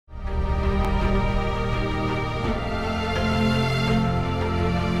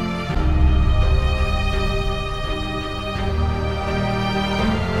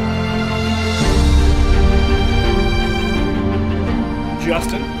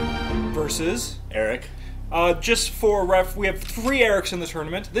versus Erik. just for ref, we have 3 Eriks in the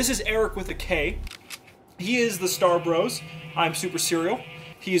tournament. This is Erik with a K. He is the Star Bros. I'm Super Cereal.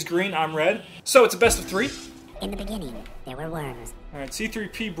 He is green, I'm red. So it's a best of 3. In the beginning, there were worms. Alright,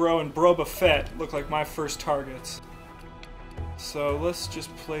 C3P Bro and Broba Fett look like my first targets. So let's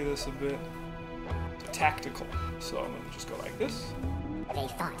just play this a bit tactical. So I'm gonna just go like this. They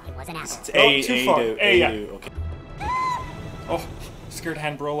thought it was an apple. It's too far. A, Okay. Oh, scared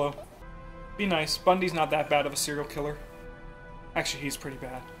hand Brolo. Be nice. Bundy's not that bad of a serial killer. Actually, he's pretty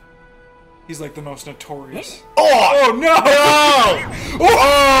bad. He's like the most notorious. Oh no!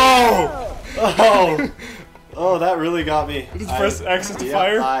 Oh! Oh, that really got me. Just press X to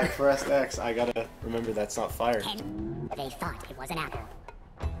fire? I pressed X. I gotta remember that's not fire. They thought it was an apple.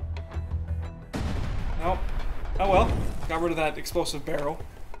 Nope. Oh well. Got rid of that explosive barrel.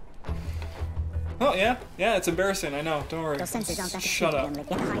 Oh yeah, yeah, it's embarrassing. I know. Don't worry. Those sensors aren't that Shut up. efficient,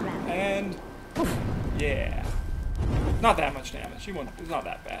 Get high ground. And yeah, not that much damage. It's not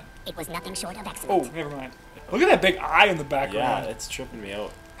that bad. It was nothing short of Oh, excellent. never mind. Look at that big eye in the background. Yeah, it's tripping me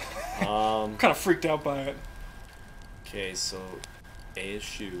out. I'm kind of freaked out by it. Okay, so A is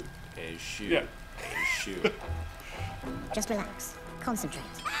shoot. A is shoot. Yeah. A is shoot. Just relax. Concentrate.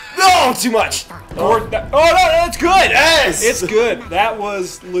 No, too much. Oh no, that's good. Yes, It's good. That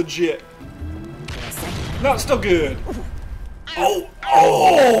was legit. No, it's still good.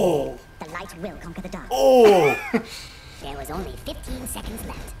 Oh. The light will conquer the dark. Oh. There was only 15 seconds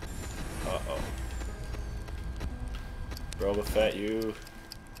left. Uh-oh. Broba Fett, you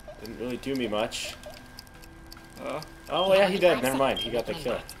didn't really do me much. Oh yeah, he did. Never mind. He got the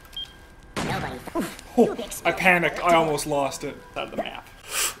kill. Nobody thought. Oh, I panicked. I almost lost it out of the map.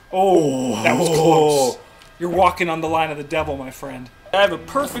 Oh, that was close. You're walking on the line of the devil, my friend. I have a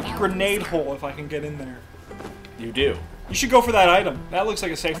perfect grenade hole if I can get in there. You do. You should go for that item. That looks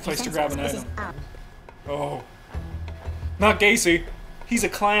like a safe place to grab an This item. is Oh. Not Gacy. He's a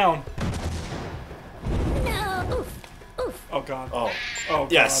clown. No. Oof. Oof. Oh god. Oh. Oh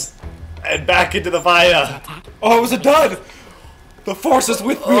god. Yes. And back into the fire. Oh, it was a dud! The force is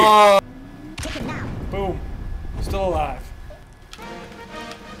with me! Take him now. Boom. Still alive.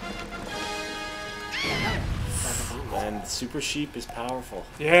 And Super Sheep is powerful.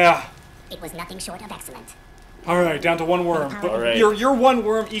 Yeah. It was nothing short of excellent. Alright, down to 1 worm. But Alright. your 1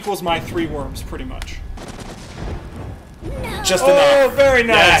 worm equals my 3 worms, pretty much. Just Oh, enough. very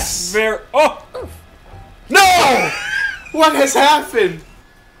nice. Yes. Very. Oh! No! What has happened?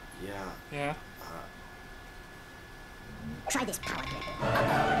 Yeah. Yeah. Try this power grip.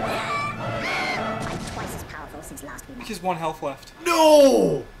 I'm twice as powerful since last we met. He has 1 health left.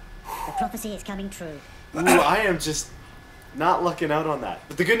 No! The prophecy is coming true. Ooh, I am just not lucking out on that.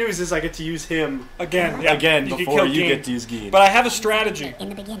 But the good news is I get to use him Again, yeah. again You can before kill you Geen. get to use Geen. But I have a strategy. In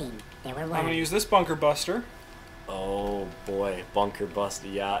the beginning, there were I'm gonna worms. use this bunker buster. Oh boy, bunker bust.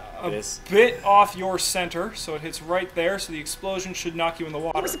 Yeah, A this. bit off your center, so it hits right there, so the explosion should knock you in the He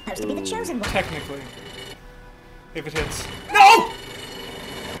water. was supposed to be the chosen one. Technically. If it hits. No!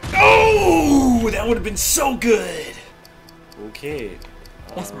 Oh! That would have been so good! Okay.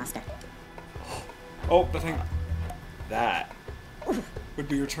 Yes, master. Oh, I think That. would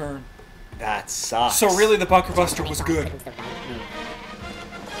be your turn. That sucks. So really the bunker buster was good. It was the right move.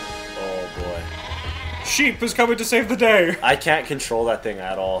 Oh boy. Sheep is coming to save the day! I can't control that thing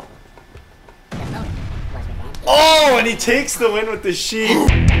at all. The motive was revenge. Oh, and he takes the win with the sheep.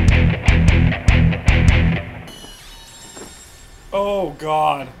 Oh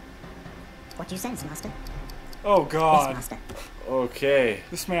god. What you sense, master? Oh Yes, god. master. Okay.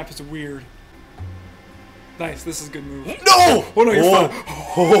 This map is weird. Nice, this is a good move. No! Oh no, you're Oh. fine.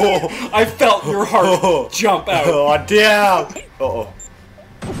 Oh. I felt your heart jump out. Oh damn! Uh-oh.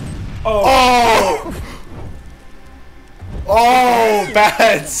 Oh. Oh! Oh,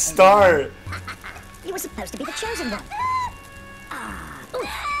 bad start. You were supposed to be the chosen one.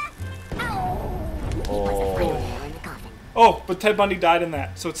 Oh. Final nail in the coffin. Oh, but Ted Bundy died in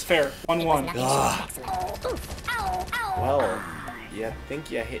that, so it's fair. 1-1. Nothing short of excellent. Well, you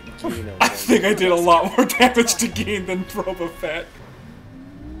think you hit Gino. I think I did a lot more damage to Geen than Broba Fett.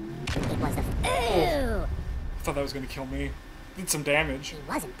 It was the. Ooh! I thought that was gonna kill me. Did some damage. He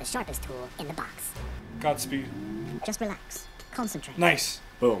wasn't the sharpest tool in the box. Godspeed. Just relax. Concentrate. Nice.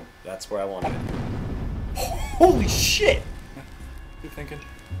 Boom. That's where I wanted it. Holy shit! Good thinking.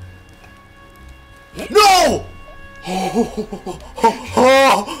 No!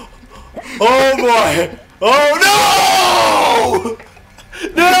 Oh, oh boy! Oh no!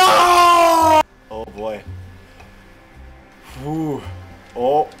 No! Oh boy. Ooh.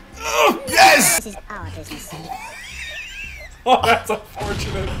 Oh. Yes! This is our business. Oh, that's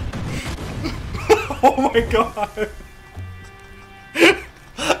unfortunate. Oh my god!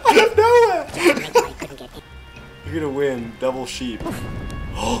 Out of nowhere! Just to make sure I couldn't get in. You're gonna win. Double sheep.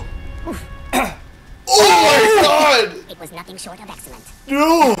 Oh my god! It was nothing short of excellent.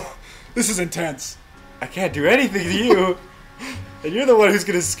 No! This is intense. I can't do anything to you. And you're the one who's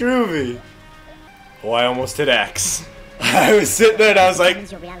gonna screw me. Oh, I almost hit X. I was sitting there and I was like,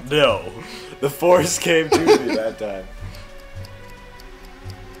 Here's your reality. no. The force came to me that time.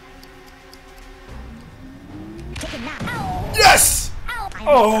 Take it now. Ow! Yes! Ow! I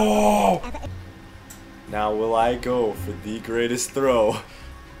Oh! ever- Now will I go for the greatest throw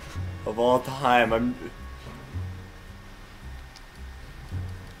of all time.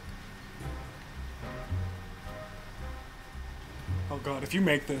 Oh god, if you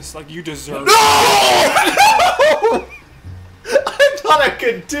make this, like, you deserve No! I thought I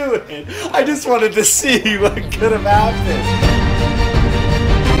could do it. I just wanted to see what could have happened.